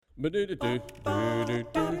Hey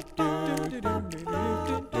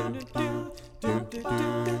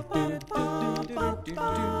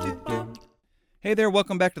there,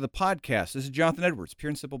 welcome back to the podcast. This is Jonathan Edwards,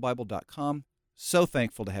 pureandsimplebible.com. So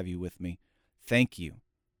thankful to have you with me. Thank you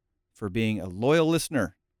for being a loyal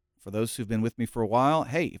listener. For those who've been with me for a while,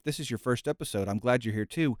 hey, if this is your first episode, I'm glad you're here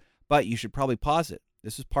too, but you should probably pause it.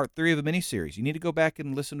 This is part 3 of a mini-series. You need to go back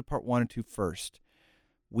and listen to part 1 and 2 first.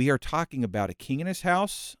 We are talking about A King in His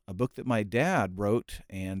House, a book that my dad wrote,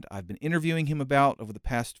 and I've been interviewing him about over the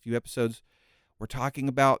past few episodes. We're talking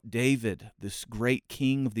about David, this great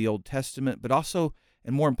king of the Old Testament, but also,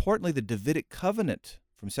 and more importantly, the Davidic covenant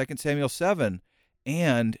from 2 Samuel 7,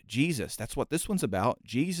 and Jesus. That's what this one's about,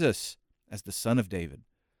 Jesus as the son of David.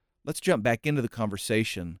 Let's jump back into the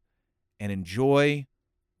conversation and enjoy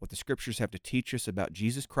what the scriptures have to teach us about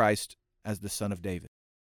Jesus Christ as the son of David.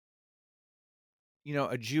 You know,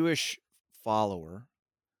 a Jewish follower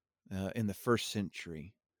in the first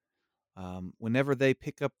century, whenever they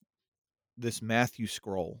pick up this Matthew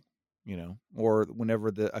scroll, or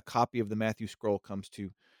whenever a copy of the Matthew scroll comes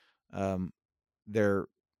to their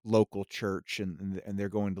local church and they're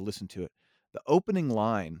going to listen to it, the opening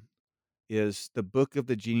line is the book of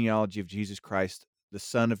the genealogy of Jesus Christ, the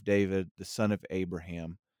son of David, the son of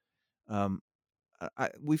Abraham.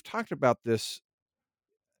 We've talked about this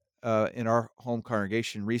in our home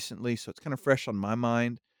congregation recently, so it's kind of fresh on my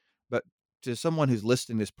mind. But to someone who's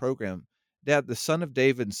listening to this program, Dad, the son of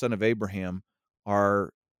David and son of Abraham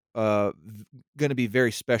are going to be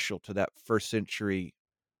very special to that first century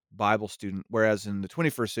Bible student, whereas in the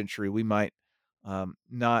 21st century, we might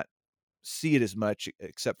not see it as much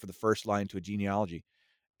except for the first line to a genealogy.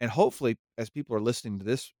 And hopefully, as people are listening to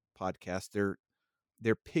this podcast,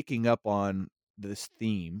 they're picking up on this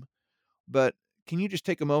theme. But can you just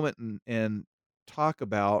take a moment and talk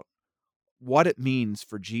about what it means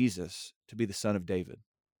for Jesus to be the son of David?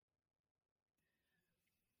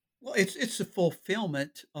 Well, it's a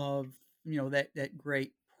fulfillment of, that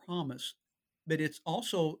great promise, but it's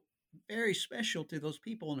also very special to those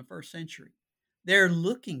people in the first century. They're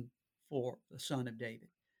looking for the son of David.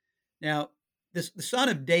 Now, the son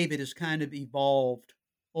of David has kind of evolved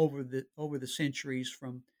over the centuries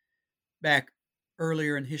from back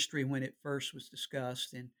earlier in history when it first was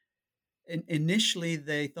discussed, and initially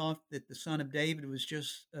they thought that the son of David was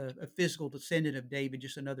just a physical descendant of David,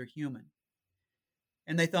 just another human,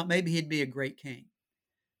 and they thought maybe he'd be a great king.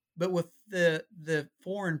 But with the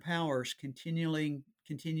foreign powers continuing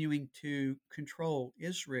to control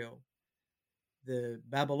Israel, the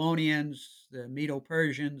Babylonians, the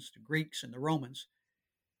Medo-Persians, the Greeks, and the Romans,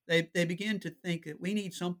 they began to think that we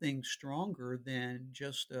need something stronger than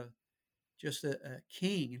just a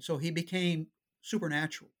king, and so he became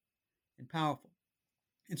supernatural and powerful.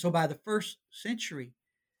 And so by the first century,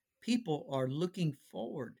 people are looking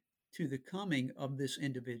forward to the coming of this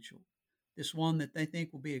individual, this one that they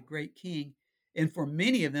think will be a great king. And for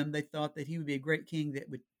many of them, they thought that he would be a great king that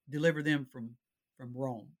would deliver them from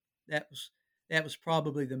Rome. That was that was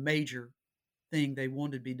probably the major thing they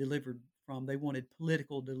wanted to be delivered from. They wanted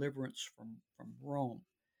political deliverance from Rome.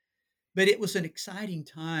 But it was an exciting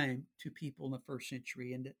time to people in the first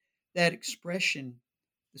century, and that expression,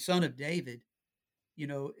 the son of David,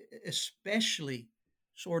 especially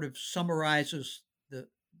sort of summarizes the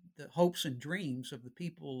hopes and dreams of the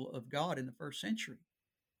people of God in the first century,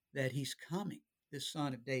 that he's coming, this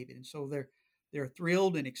son of David. And so they're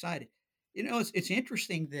thrilled and excited. It's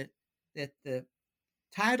interesting that the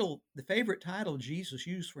favorite title Jesus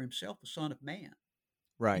used for himself, the Son of Man,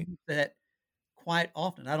 he Right. used that quite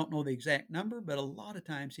often. I don't know the exact number, but a lot of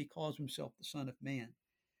times he calls himself the Son of Man.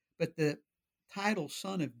 But the title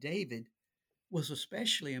Son of David was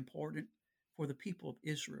especially important for the people of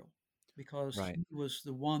Israel because Right. he was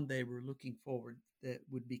the one they were looking forward that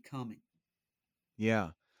would be coming.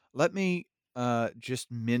 Yeah. Let me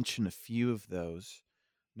just mention a few of those.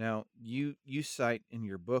 Now, you cite in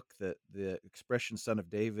your book that the expression "son of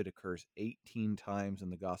David" occurs 18 times in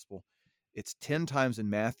the gospel. It's 10 times in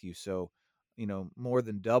Matthew, so more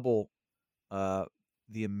than double uh,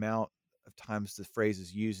 the amount of times the phrase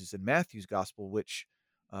is used is in Matthew's gospel, which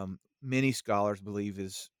many scholars believe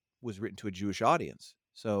was written to a Jewish audience.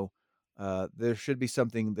 So there should be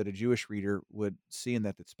something that a Jewish reader would see in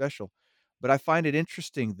that that's special. But I find it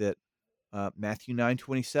interesting that Matthew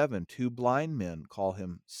 9:27, 2 blind men call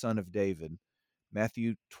him son of David.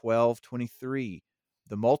 Matthew 12:23,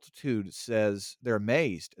 the multitude says they're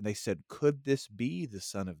amazed, and they said, "Could this be the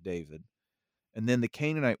son of David?" And then the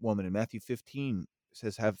Canaanite woman in Matthew 15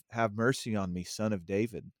 says, "Have mercy on me, son of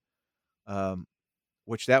David." Um,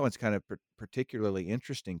 which that one's kind of particularly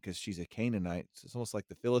interesting because she's a Canaanite. So it's almost like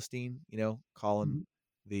the Philistine, calling Mhm.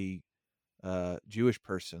 the Jewish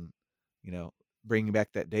person, bringing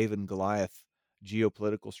back that David and Goliath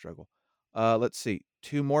geopolitical struggle. Let's see.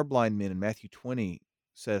 Two more blind men in Matthew 20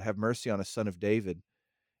 said, "Have mercy on us, son of David."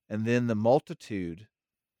 And then the multitude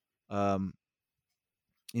um,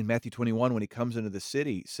 in Matthew 21, when he comes into the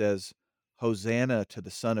city, says, "Hosanna to the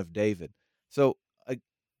son of David." So I,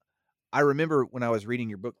 I remember when I was reading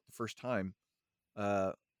your book the first time,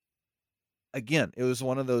 uh, again, it was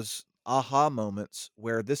one of those aha moments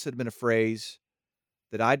where this had been a phrase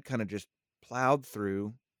that I'd kind of just plowed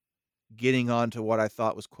through, getting on to what I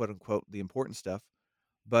thought was quote unquote the important stuff.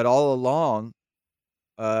 But all along,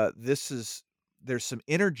 this is there's some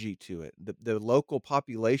energy to it. The local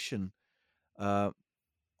population, uh,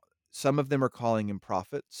 some of them are calling him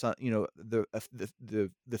prophet. Some, the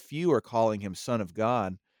few are calling him son of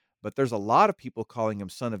God, but there's a lot of people calling him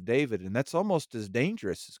son of David, and that's almost as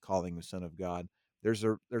dangerous as calling him son of God. There's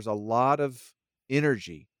a lot of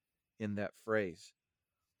energy in that phrase.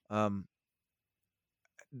 Um,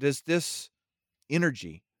 does this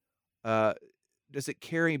energy uh, does it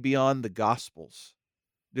carry beyond the Gospels?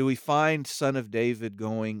 Do we find Son of David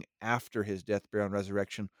going after his death, burial, and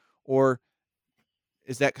resurrection, or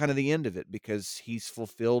is that kind of the end of it because he's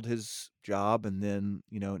fulfilled his job and then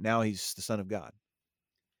now he's the Son of God?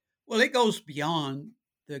 Well, it goes beyond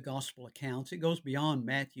the gospel accounts. It goes beyond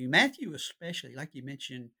Matthew. Matthew, especially, like you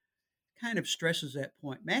mentioned, kind of stresses that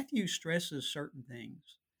point. Matthew stresses certain things.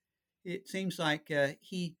 It seems like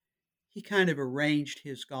he kind of arranged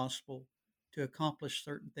his gospel to accomplish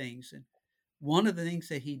certain things, and one of the things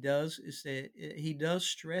that he does is that he does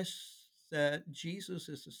stress that Jesus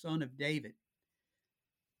is the son of David.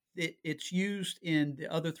 It's used in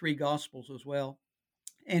the other three gospels as well,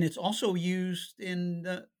 and it's also used in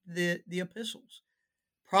the epistles.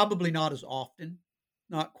 Probably not as often,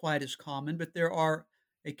 not quite as common, but there are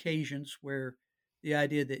occasions where the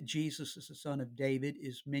idea that Jesus is the son of David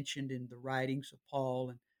is mentioned in the writings of Paul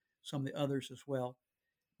and some of the others as well.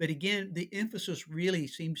 But again, the emphasis really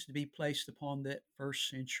seems to be placed upon that first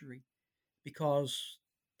century because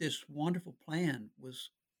this wonderful plan was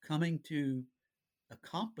coming to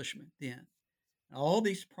accomplishment then. All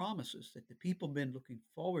these promises that the people have been looking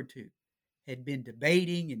forward to had been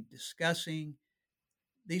debating and discussing,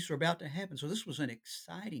 these were about to happen. So this was an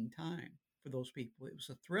exciting time for those people. It was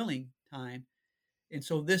a thrilling time. And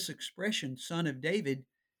so this expression, son of David,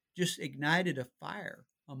 just ignited a fire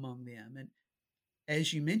among them. And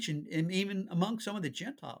as you mentioned, and even among some of the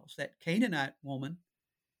Gentiles, that Canaanite woman,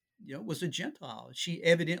 was a Gentile. She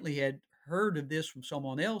evidently had heard of this from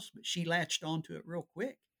someone else, but she latched onto it real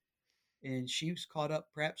quick. And she was caught up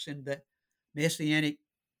perhaps in the messianic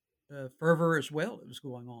fervor as well that was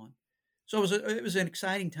going on. So it was an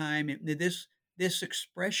exciting time. This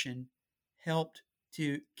expression helped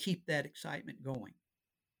to keep that excitement going.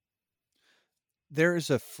 There is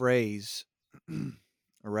a phrase, or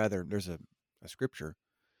rather, there's a scripture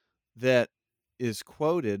that is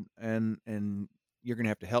quoted, and you're going to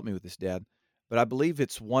have to help me with this, Dad, but I believe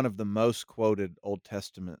it's one of the most quoted Old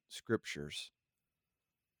Testament scriptures,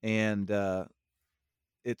 and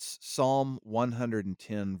it's Psalm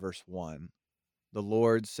 110, verse 1. The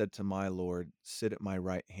Lord said to my Lord, "Sit at my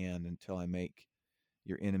right hand until I make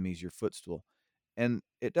your enemies your footstool." And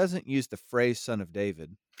it doesn't use the phrase "son of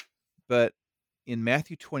David," but in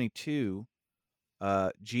Matthew 22,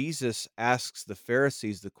 Jesus asks the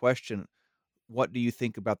Pharisees the question, "What do you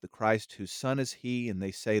think about the Christ? Whose son is he?" And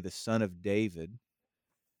they say, "The son of David."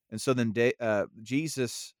 And so then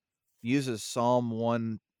Jesus uses Psalm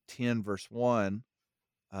 110, verse 1,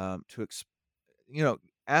 to you know,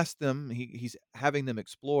 ask them. He's having them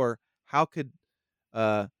explore how could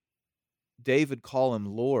uh, David call him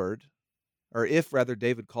Lord, or if rather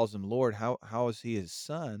David calls him Lord, how is he his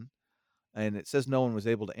son? And it says no one was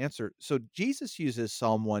able to answer. So Jesus uses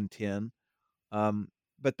Psalm 110, um,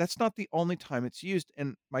 but that's not the only time it's used.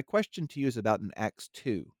 And my question to you is about in Acts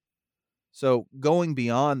 2. So going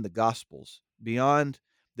beyond the Gospels, beyond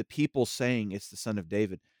the people saying it's the son of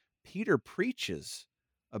David, Peter preaches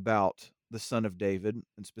about the son of David,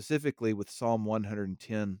 and specifically with Psalm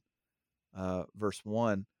 110, verse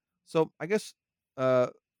 1. So I guess uh,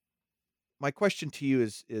 my question to you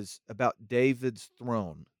is about David's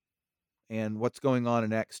throne and what's going on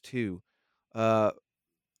in Acts 2. Uh,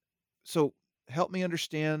 so help me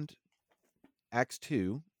understand Acts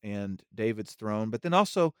 2 and David's throne, but then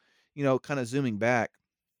also, kind of zooming back,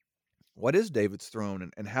 what is David's throne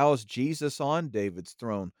and how is Jesus on David's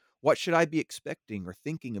throne? What should I be expecting or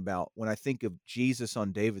thinking about when I think of Jesus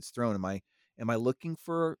on David's throne? Am I looking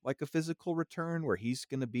for like a physical return where he's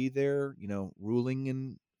going to be there, ruling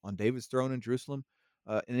in on David's throne in Jerusalem?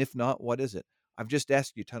 And if not, what is it? I've just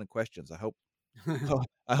asked you a ton of questions. I hope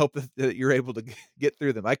I hope that you're able to get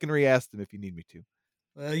through them. I can re-ask them if you need me to.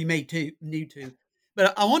 Well, you may too need to.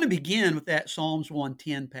 But I want to begin with that Psalms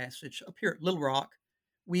 110 passage up here at Little Rock.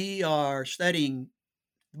 We are studying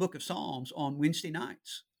the book of Psalms on Wednesday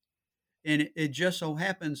nights. And it just so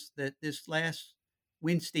happens that this last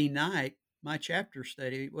Wednesday night, my chapter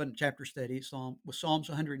study wasn't chapter study, Psalm was Psalms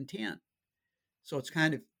 110. So it's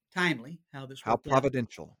kind of timely how this How worked out.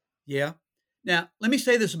 providential. Yeah. Now, let me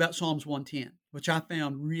say this about Psalms 110, which I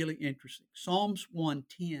found really interesting. Psalms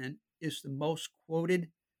 110 is the most quoted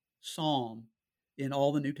psalm in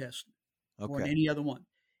all the New Testament, more than Okay. any other one.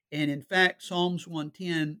 And in fact, Psalms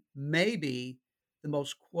 110 may be the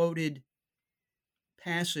most quoted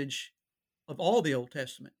passage of all the Old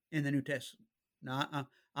Testament in the New Testament. Now,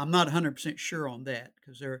 I'm not 100% sure on that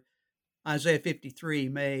because Isaiah 53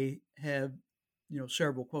 may have,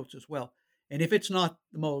 several quotes as well. And if it's not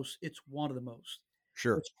the most, it's one of the most.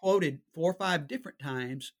 Sure. It's quoted 4 or 5 different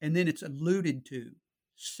times, and then it's alluded to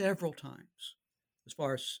several times as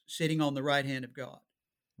far as sitting on the right hand of God.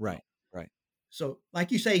 Uh, Right. Right. So,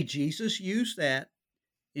 like you say, Jesus used that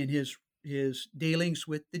in his dealings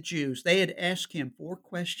with the Jews. They had asked him 4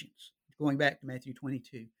 questions, going back to Matthew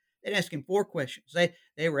 22. They'd asked him 4 questions.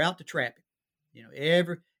 They were out to trap him.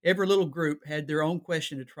 Every little group had their own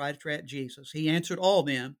question to try to trap Jesus. He answered all of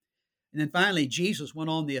them, and then finally Jesus went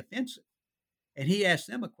on the offensive, and he asked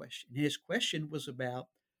them a question. His question was about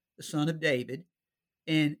the son of David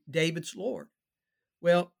and David's Lord.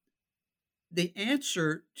 Well, the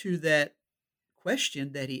answer to that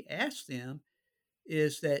question that he asked them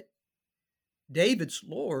is that David's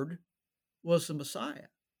Lord was the Messiah.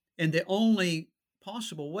 And the only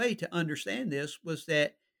possible way to understand this was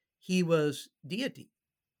that he was deity.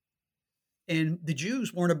 And the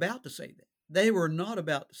Jews weren't about to say that. They were not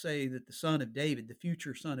about to say that the son of David, the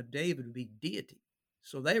future son of David, would be deity.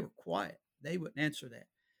 So they were quiet. They wouldn't answer that.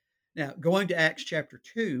 Now, going to Acts chapter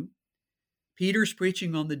 2, Peter's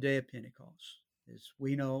preaching on the day of Pentecost. As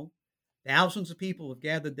we know, thousands of people have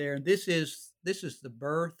gathered there, and this is the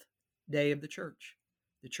birth day of the church.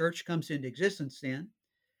 The church comes into existence then.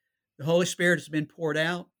 The Holy Spirit has been poured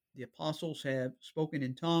out. The apostles have spoken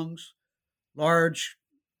in tongues. Large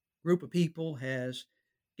group of people has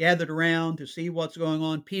gathered around to see what's going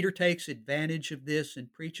on. Peter takes advantage of this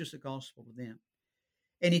and preaches the gospel to them.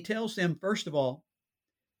 And he tells them, first of all,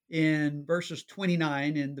 in verses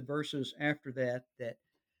 29 and the verses after that,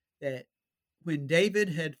 that when David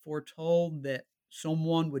had foretold that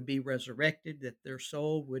someone would be resurrected, that their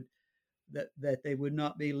soul would that they would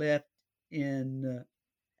not be left in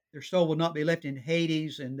their soul would not be left in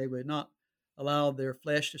Hades, and they would not allow their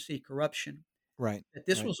flesh to see corruption. Right. That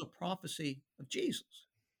this Right. was a prophecy of Jesus.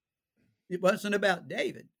 It wasn't about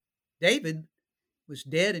David. David was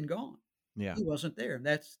dead and gone. Yeah. He wasn't there.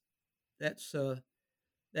 That's that's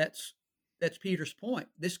that's Peter's point.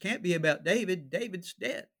 This can't be about David. David's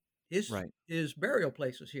dead. His Right. his burial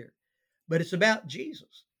place is here. But it's about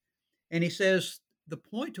Jesus. And he says the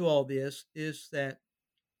point to all this is that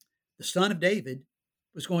the son of David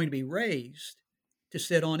was going to be raised to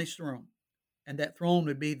sit on his throne. And that throne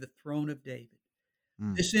would be the throne of David.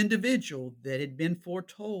 Mm. This individual that had been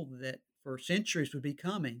foretold that for centuries would be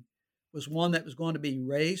coming was one that was going to be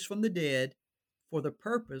raised from the dead for the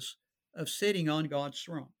purpose of sitting on God's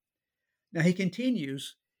throne. Now he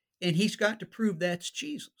continues, and he's got to prove that's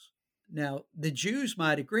Jesus. Now, the Jews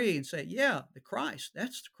might agree and say, yeah, the Christ,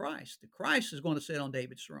 that's the Christ. The Christ is going to sit on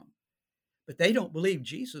David's throne. But they don't believe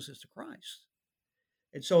Jesus is the Christ.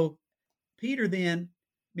 And so Peter then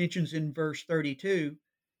mentions in verse 32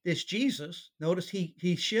 this Jesus. Notice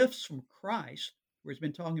he shifts from Christ, where he's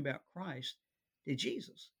been talking about Christ, to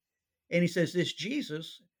Jesus. And he says, this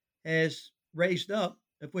Jesus has raised up,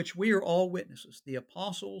 of which we are all witnesses. The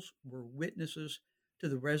apostles were witnesses to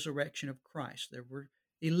the resurrection of Christ. There were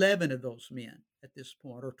 11 of those men at this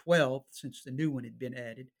point, or 12, since the new one had been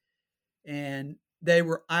added. And they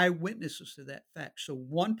were eyewitnesses to that fact. So,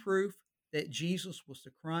 one proof that Jesus was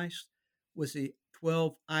the Christ was the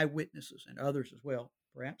 12 eyewitnesses, and others as well,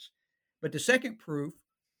 perhaps. But the second proof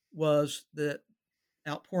was the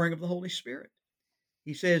outpouring of the Holy Spirit.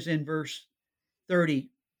 He says in verse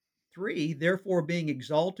 33, therefore, being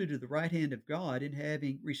exalted to the right hand of God, and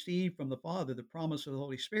having received from the Father the promise of the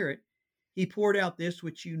Holy Spirit, he poured out this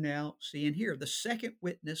which you now see and hear. The second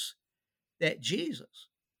witness that Jesus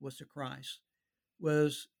was the Christ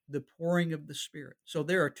was the pouring of the Spirit. So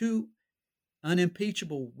there are two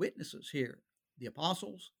unimpeachable witnesses here, the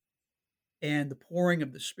apostles and the pouring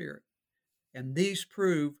of the Spirit. And these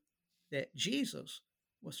prove that Jesus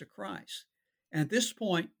was the Christ. And at this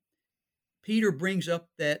point, Peter brings up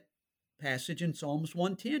that passage in Psalms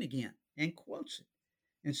 110 again and quotes it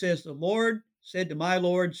and says, "The Lord said to my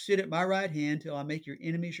Lord, sit at my right hand till I make your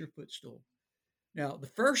enemies your footstool." Now, the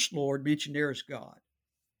first Lord mentioned there is God.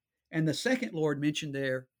 And the second Lord mentioned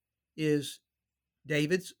there is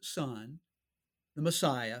David's son, the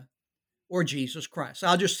Messiah, or Jesus Christ.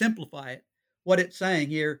 I'll just simplify it. What it's saying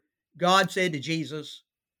here, God said to Jesus,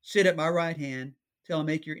 sit at my right hand till I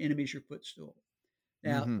make your enemies your footstool.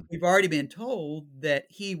 Now, Hmm. we've already been told that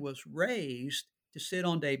he was raised to sit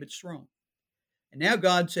on David's throne. And now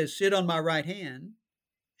God says, sit on my right hand,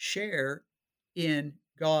 share in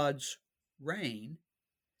God's reign,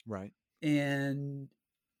 Right. and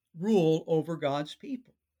rule over God's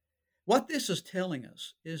people. What this is telling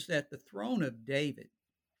us is that the throne of David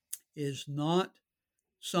is not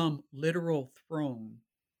some literal throne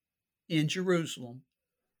in Jerusalem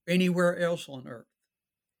or anywhere else on earth.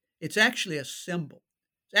 It's actually a symbol.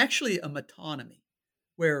 It's actually a metonymy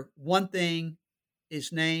where one thing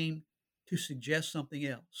is named to suggest something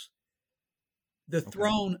else. The Okay.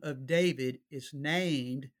 throne of David is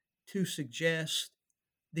named to suggest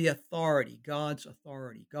the authority, God's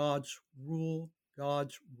rule,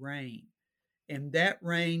 God's reign. And that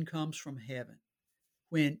reign comes from heaven.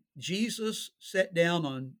 When Jesus sat down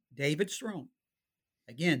on David's throne,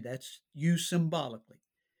 again, that's used symbolically.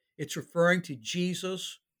 It's referring to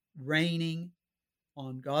Jesus reigning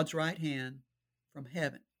on God's right hand from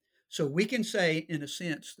heaven. So we can say, in a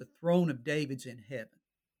sense, the throne of David's in heaven.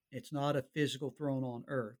 It's not a physical throne on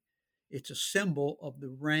earth. It's a symbol of the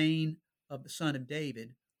reign of the Son of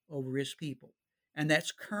David over his people. And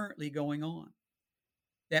that's currently going on.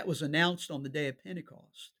 That was announced on the day of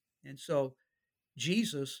Pentecost. And so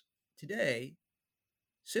Jesus today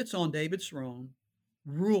sits on David's throne,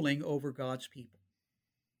 ruling over God's people.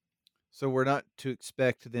 So we're not to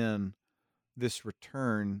expect then this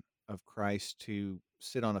return of Christ to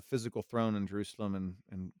sit on a physical throne in Jerusalem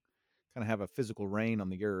and kind of have a physical reign on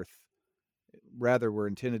the earth. Rather, we're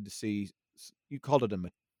intended to see. You called it a.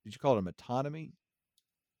 Did you call it a metonymy?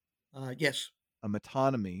 Yes, A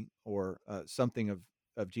metonymy, or something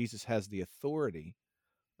of Jesus has the authority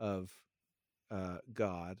of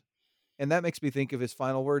God, and that makes me think of his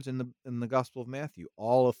final words in the Gospel of Matthew.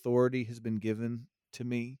 All authority has been given to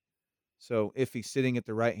me. So if he's sitting at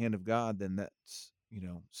the right hand of God, then that's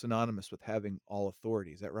synonymous with having all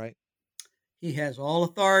authority. Is that right? he has all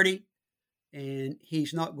authority, and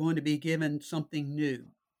he's not going to be given something new,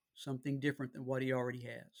 something different than what he already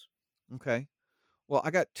has. Okay. Well,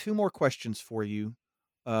 I got two more questions for you.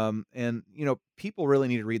 And people really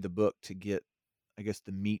need to read the book to get, I guess,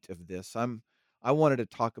 the meat of this. I wanted to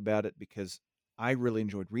talk about it because I really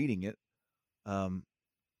enjoyed reading it. Um,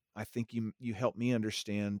 I think you helped me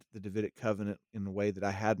understand the Davidic covenant in a way that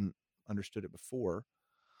I hadn't understood it before.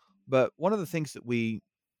 But one of the things that we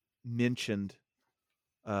mentioned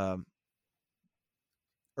um,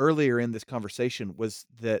 earlier in this conversation was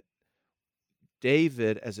that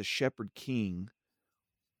David, as a shepherd king,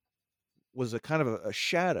 was a kind of a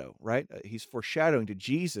shadow, right? He's foreshadowing to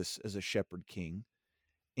Jesus as a shepherd king.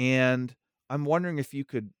 And I'm wondering if you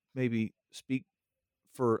could maybe speak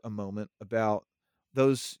for a moment about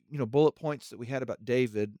those, bullet points that we had about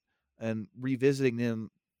David and revisiting them,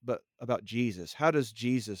 but about Jesus. How does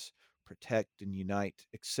Jesus protect and unite,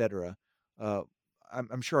 etc.? Uh,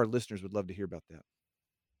 I'm sure our listeners would love to hear about that.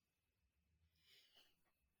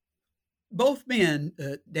 Both men,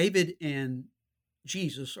 David and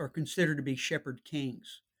Jesus, are considered to be shepherd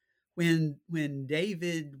kings. When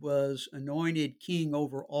David was anointed king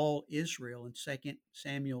over all Israel in 2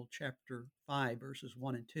 Samuel chapter 5 verses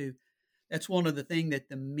 1 and 2, that's one of the things that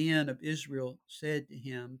the men of Israel said to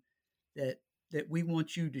him, that we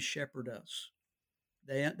want you to shepherd us.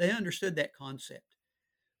 They understood that concept.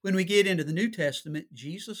 When we get into the New Testament,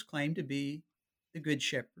 Jesus claimed to be the good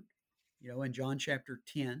shepherd. In John chapter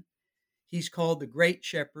 10, he's called the great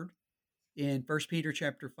shepherd in 1 Peter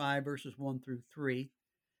chapter 5 verses 1 through 3,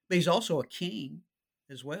 but he's also a king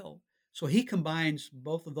as well. So he combines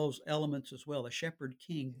both of those elements as well, a shepherd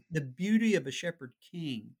king. The beauty of a shepherd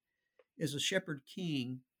king is a shepherd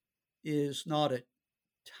king is not a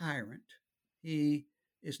tyrant. He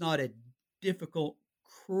is not a difficult,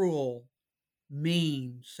 cruel,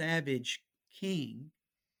 mean, savage king,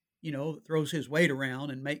 that throws his weight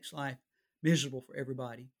around and makes life miserable for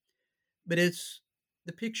everybody. But it's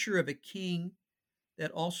the picture of a king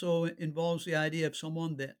that also involves the idea of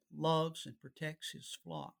someone that loves and protects his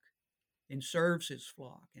flock and serves his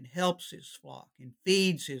flock and helps his flock and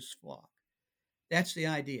feeds his flock. That's the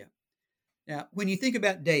idea. Now, when you think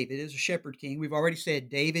about David as a shepherd king, we've already said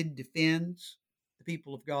David defends the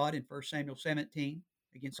people of God in 1 Samuel 17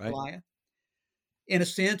 against Right? Goliath. In a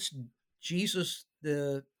sense, Jesus,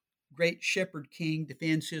 the great shepherd king,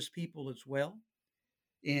 defends his people as well.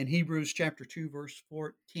 In Hebrews chapter 2, verse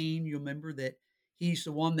 14, you remember that he's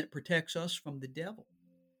the one that protects us from the devil.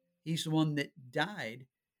 He's the one that died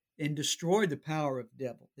and destroyed the power of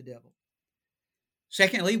the devil.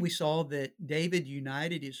 Secondly, we saw that David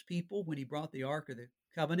united his people when he brought the Ark of the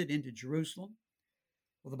Covenant into Jerusalem.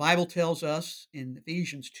 Well, the Bible tells us in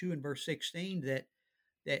Ephesians 2 and verse 16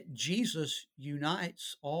 that Jesus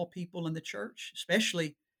unites all people in the church,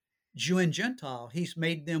 especially Jew and Gentile. He's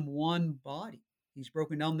made them one body. He's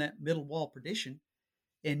broken down that middle wall partition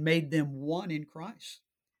and made them one in Christ.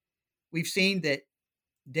 We've seen that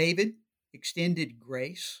David extended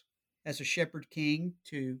grace as a shepherd king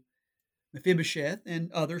to Mephibosheth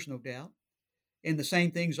and others, no doubt. And the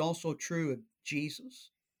same thing's also true of Jesus.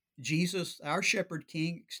 Jesus, our shepherd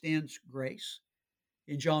king, extends grace.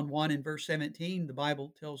 In John 1 and verse 17, the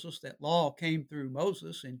Bible tells us that law came through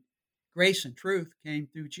Moses and grace and truth came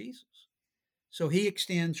through Jesus. So he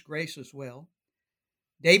extends grace as well.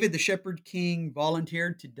 David, the shepherd king,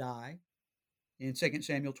 volunteered to die in 2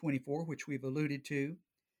 Samuel 24, which we've alluded to.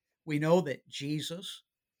 We know that Jesus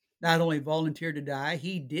not only volunteered to die,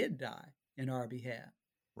 he did die in our behalf.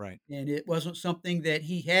 Right. And it wasn't something that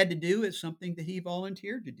he had to do, it's something that he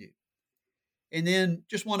volunteered to do. And then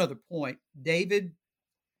just one other point, David,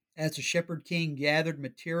 as a shepherd king, gathered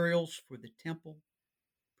materials for the temple,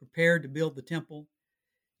 prepared to build the temple.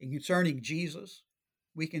 And concerning Jesus,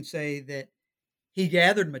 we can say that he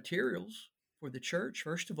gathered materials for the church,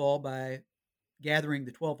 first of all, by gathering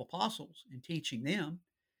the 12 apostles and teaching them.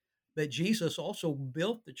 But Jesus also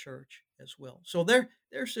built the church as well. So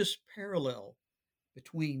there's this parallel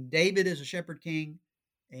between David as a shepherd king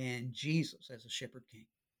and Jesus as a shepherd king.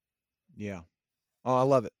 Yeah. Oh, I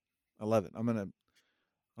love it. I love it. I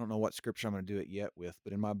don't know what scripture I'm gonna do it yet with,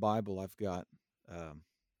 but in my Bible I've got um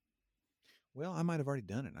well, I might have already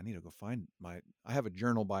done it. I need to go find I have a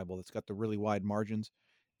journal Bible that's got the really wide margins.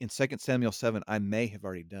 In 2 Samuel 7, I may have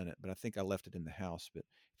already done it, but I think I left it in the house. But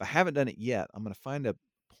if I haven't done it yet, I'm going to find a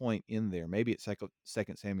point in there. Maybe it's 2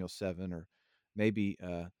 Samuel 7 or maybe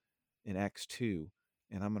in Acts 2.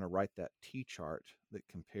 And I'm going to write that T chart that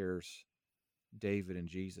compares David and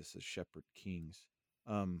Jesus as shepherd kings.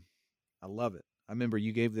 Um, I love it. I remember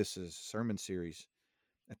you gave this as a sermon series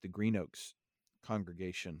at the Green Oaks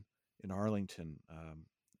congregation in Arlington.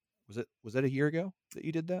 Was that a year ago that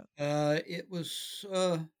you did that? It was,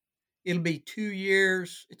 it'll be 2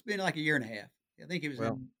 years. It's been like a year and a half. I think it was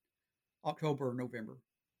Well, in October or November.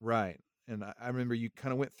 right. And I remember you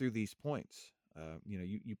kind of went through these points.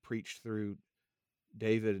 You preached through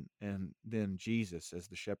David and then Jesus as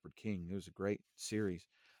the shepherd king. It was a great series.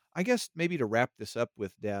 I guess maybe to wrap this up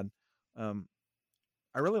with, Dad, um,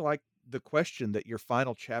 I really like the question that your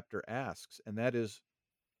final chapter asks, and that is,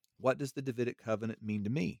 what does the Davidic covenant mean to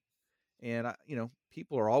me? And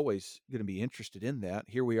people are always going to be interested in that.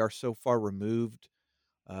 Here we are so far removed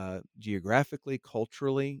geographically,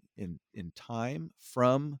 culturally, in time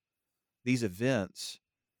from these events.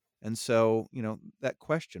 And so, that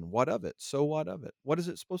question, what of it? So what of it? What is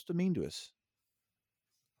it supposed to mean to us?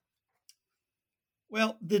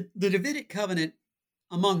 Well, the Davidic covenant,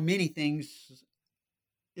 among many things,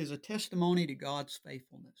 is a testimony to God's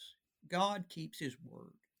faithfulness. God keeps his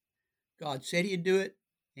word. God said he'd do it,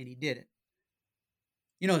 and he did it.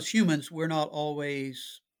 As humans, we're not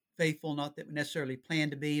always faithful, not that we necessarily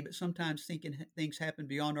plan to be, but sometimes thinking things happen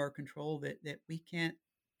beyond our control that we can't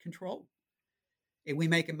control. And we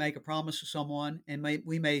make a promise to someone, and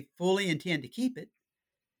we may fully intend to keep it,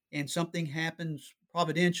 and something happens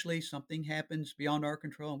providentially, something happens beyond our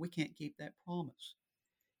control, and we can't keep that promise.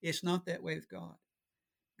 It's not that way with God.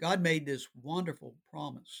 God made this wonderful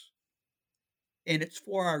promise, and it's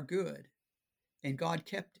for our good, and God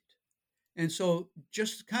kept it. And so,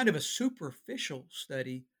 just kind of a superficial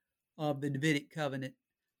study of the Davidic covenant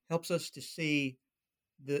helps us to see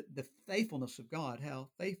the faithfulness of God, how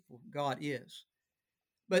faithful God is.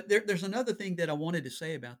 But there's another thing that I wanted to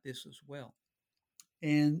say about this as well,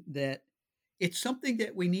 and that it's something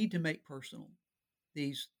that we need to make personal.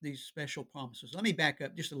 These special promises. Let me back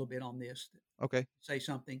up just a little bit on this, Okay, say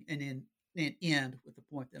something, and then end with the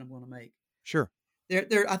point that I'm going to make. sure.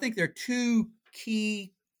 I think there are two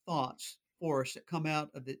key thoughts for us that come out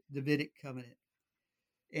of the Davidic covenant,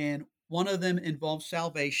 and one of them involves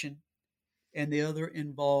salvation, and the other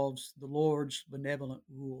involves the Lord's benevolent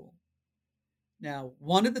rule. Now,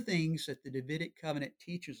 one of the things that the Davidic covenant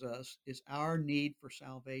teaches us is our need for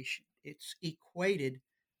salvation. It's equated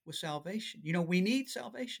with salvation. We need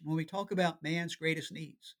salvation. When we talk about man's greatest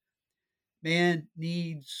needs, man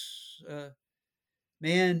needs uh,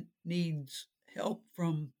 man needs help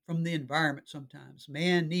from the environment sometimes.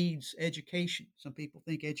 Man needs education. Some people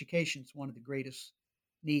think education is one of the greatest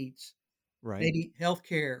needs. Right. Maybe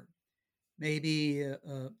healthcare, maybe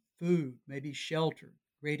food, maybe shelter.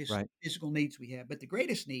 Greatest Right. physical needs we have, but the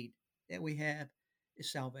greatest need that we have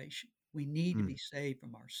is salvation. We need to Mm. be saved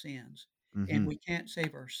from our sins, and Mhm. we can't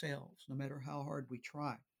save ourselves, no matter how hard we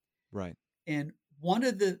try. Right. And one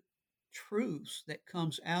of the truths that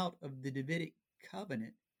comes out of the Davidic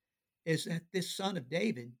covenant is that this son of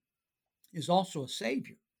David is also a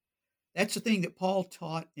savior. That's the thing that Paul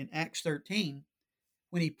taught in Acts 13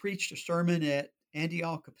 when he preached a sermon at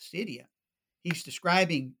Antioch of Pisidia. He's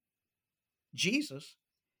describing Jesus,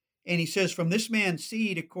 and he says, "From this man's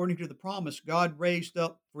seed, according to the promise, God raised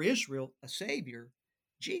up for Israel a savior,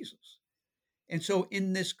 Jesus." And so,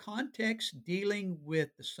 in this context, dealing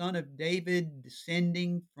with the son of David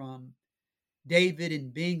descending from David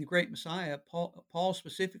and being the great Messiah, Paul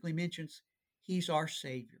specifically mentions he's our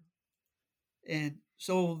Savior. And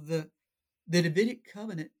so the Davidic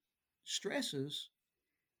covenant stresses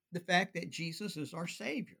the fact that Jesus is our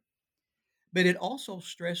Savior, but it also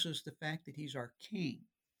stresses the fact that he's our King.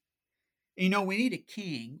 We need a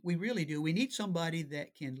king. We really do. We need somebody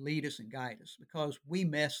that can lead us and guide us because we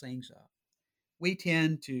mess things up. We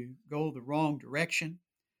tend to go the wrong direction.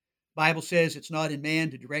 Bible says it's not in man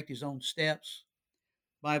to direct his own steps.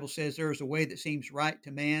 Bible says there is a way that seems right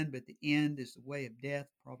to man, but the end is the way of death.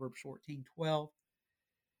 Proverbs 14:12.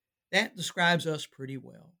 That describes us pretty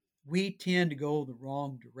well. We tend to go the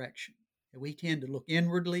wrong direction. And we tend to look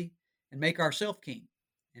inwardly and make ourselves king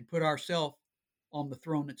and put ourselves on the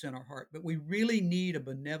throne that's in our heart. But we really need a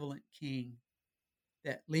benevolent king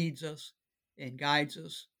that leads us and guides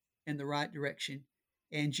us in the right direction.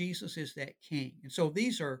 And Jesus is that king. And so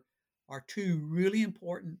these are two really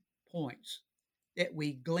important points that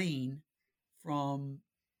we glean from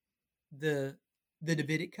the the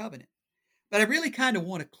Davidic covenant. But I really kind of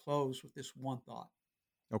want to close with this one thought.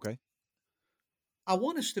 Okay. I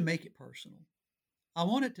want us to make it personal. I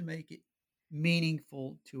want it to make it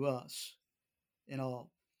meaningful to us and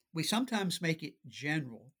all. We sometimes make it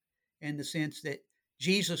general in the sense that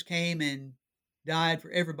Jesus came and died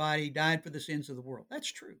for everybody, died for the sins of the world.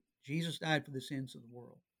 That's true. Jesus died for the sins of the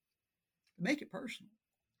world. But make it personal.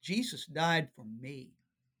 Jesus died for me.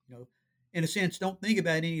 You know, in a sense, don't think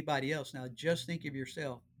about anybody else. Now just think of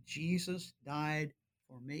yourself. Jesus died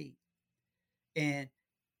for me. And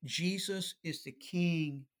Jesus is the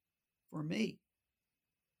king for me.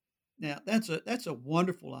 Now that's a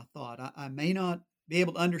wonderful thought. I may not be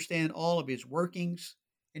able to understand all of his workings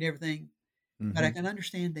and everything, but I Mhm. can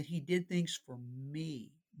understand that he did things for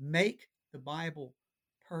me. Make the Bible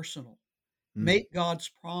personal. Mm. Make God's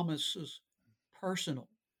promises personal.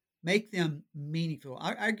 Make them meaningful.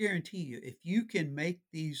 I guarantee you, if you can make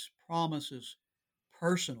these promises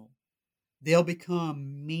personal, they'll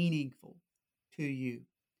become meaningful to you.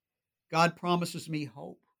 God promises me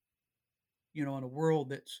hope, in a world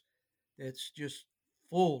that's just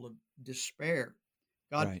full of despair.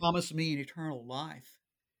 God Right. promised me an eternal life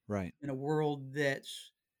Right. in a world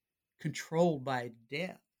that's controlled by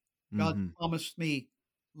death. God Mhm. promised me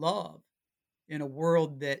love in a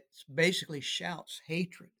world that basically shouts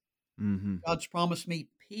hatred. Mhm. God's promised me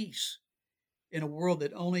peace in a world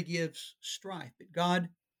that only gives strife. But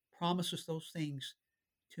God promises those things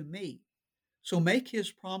to me. So make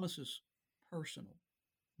his promises personal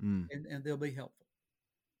Mm. and they'll be helpful.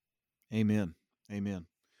 Amen. Amen.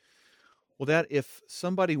 Well, that if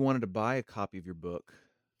somebody wanted to buy a copy of your book,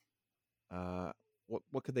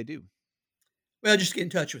 what could they do? Well, just get in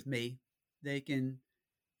touch with me. They can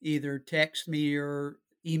either text me or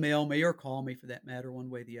email me or call me for that matter, one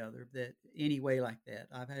way or the other. That any way like that.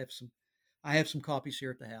 I have some copies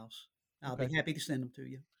here at the house. I'll Okay. be happy to send them to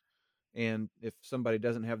you. And if somebody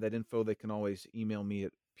doesn't have that info, they can always email me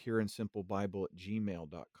at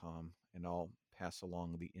pureandsimplebible@gmail.com, and I'll pass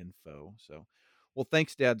along the info. So, well,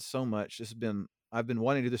 thanks, Dad, so much. I've been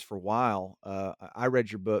wanting to do this for a while. I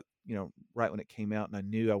read your book, right when it came out, and I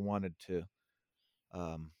knew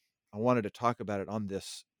um, I wanted to talk about it on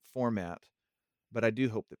this format, but I do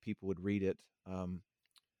hope that people would read it, and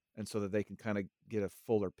so that they can kind of get a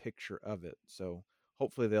fuller picture of it. So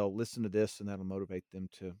hopefully they'll listen to this and that'll motivate them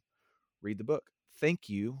to read the book. Thank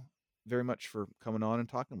you very much for coming on and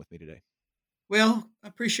talking with me today. Well, I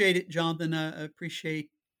appreciate it, Jonathan. I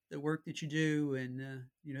appreciate the work that you do, and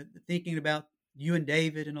thinking about you and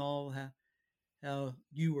David and all how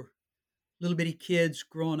you were little bitty kids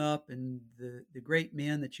growing up and the great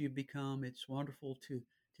men that you've become. It's wonderful to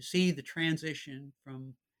to see the transition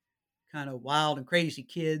from kind of wild and crazy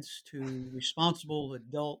kids to responsible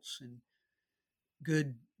adults and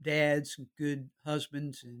good dads and good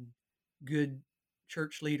husbands and good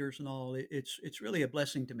church leaders and all. It's really a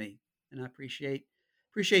blessing to me, and I appreciate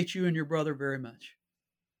you and your brother very much.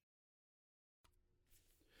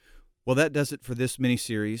 Well, that does it for this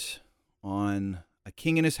mini-series on a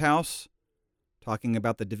king in his house, talking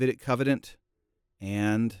about the Davidic covenant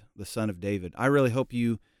and the son of David. I really hope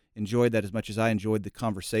you enjoyed that as much as I enjoyed the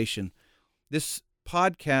conversation. This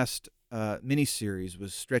podcast mini-series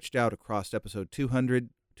was stretched out across episode 200,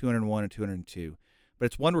 201, and 202, but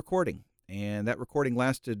it's one recording, and that recording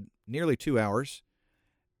lasted nearly 2 hours,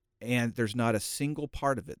 and there's not a single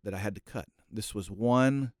part of it that I had to cut. This was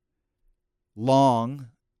one long,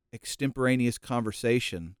 extemporaneous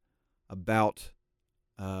conversation about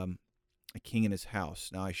a king in his house.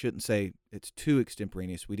 Now, I shouldn't say it's too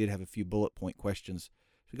extemporaneous. We did have a few bullet point questions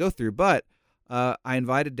to go through, but I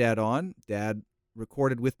invited Dad on. Dad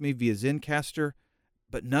recorded with me via Zencastr,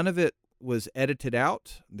 but none of it was edited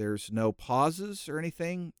out. There's no pauses or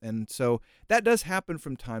anything, and so that does happen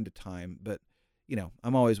from time to time, but, you know,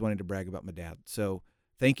 I'm always wanting to brag about my dad. So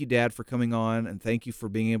thank you, Dad, for coming on, and thank you for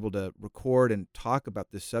being able to record and talk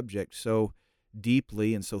about this subject so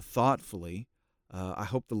deeply and so thoughtfully. I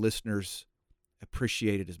hope the listeners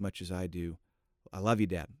appreciate it as much as I do. I love you,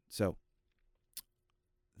 Dad. So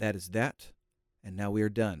that is that, and now we are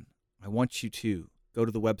done. I want you to go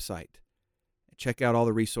to the website and check out all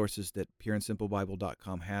the resources that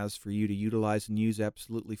pureandsimplebible.com has for you to utilize and use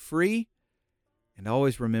absolutely free. And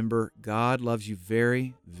always remember, God loves you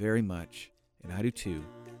very, very much, and I do too.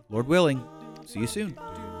 Lord willing, see you soon.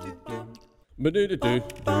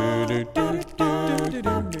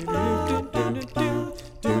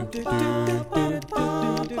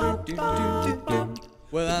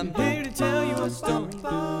 Well, I'm here to tell you a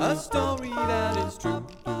story that is true,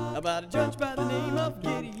 about a judge by the name of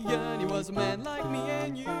Gideon. He was a man like me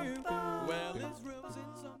and you.